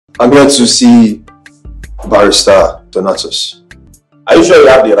I'm here to see Barrister Donatus. Are you sure you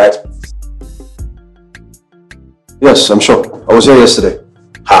have the right? Yes, I'm sure. I was here yesterday.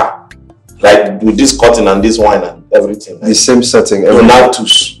 Ha! Like with this cutting and this wine and everything. The same setting. Everything.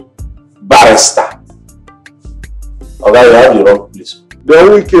 Donatus. Barrister. Okay, you have the wrong place. The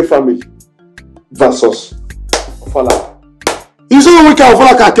Onwike family versus Ofalaka. It's the Onwike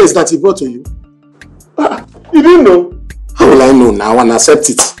Ofalaka case that he brought to you. You didn't know? How will I know now and accept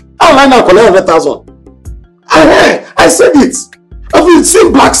it? How will I now collect 100,000? I said it. I've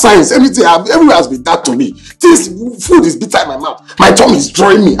seen black signs, everything, everywhere has been that to me. This food is bitter in my mouth. My tongue is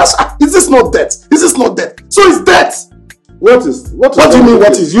drawing me. Is this not death? Is this not death? So it's death. What do you mean?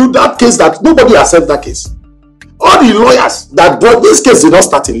 What is you? That case that nobody accept that case. All the lawyers that brought this case did not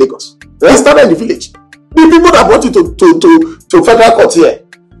start in Lagos. They started in the village. The people that brought it to federal court here,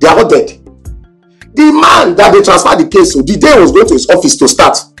 they are all dead. The man that they transferred the case to, the day he was going to his office to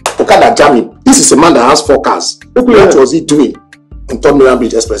start, Okada jamming. This is a man that has 4 cars. What was he doing on Third Mariam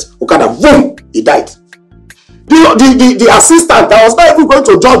Bridge Express? Okada, boom, he died. The assistant that was not even going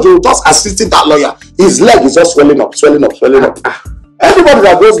to judge, just assisting that lawyer, his leg is just swelling up. Everybody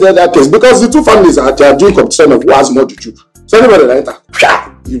that goes there that case, because the two families are doing competition of who has more juju. So anybody that enter,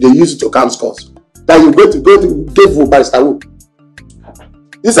 they use it to calm scores. That you go to give for Barrister who?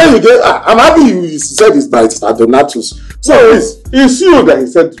 He said you get. I'm happy you said it's Barrister Donatus. So it's you that he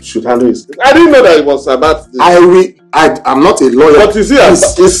said should handle his case. I didn't know that it was about this. I'm not a lawyer. But you see,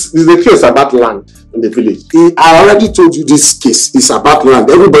 it's the case about land in the village. I already told you this case is about land.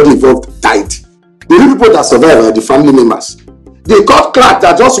 Everybody involved died. The only people that survived are the family members. The court clerk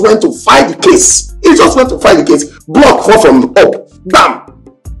that just went to file the case. He just went to file the case. Block fall from up. Bam!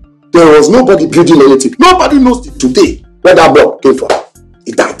 There was nobody building anything. Nobody knows today where that block came from.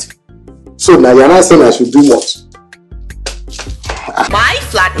 He died. So now you're not saying I should do what? My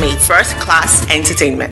Flatmates First Class Entertainment.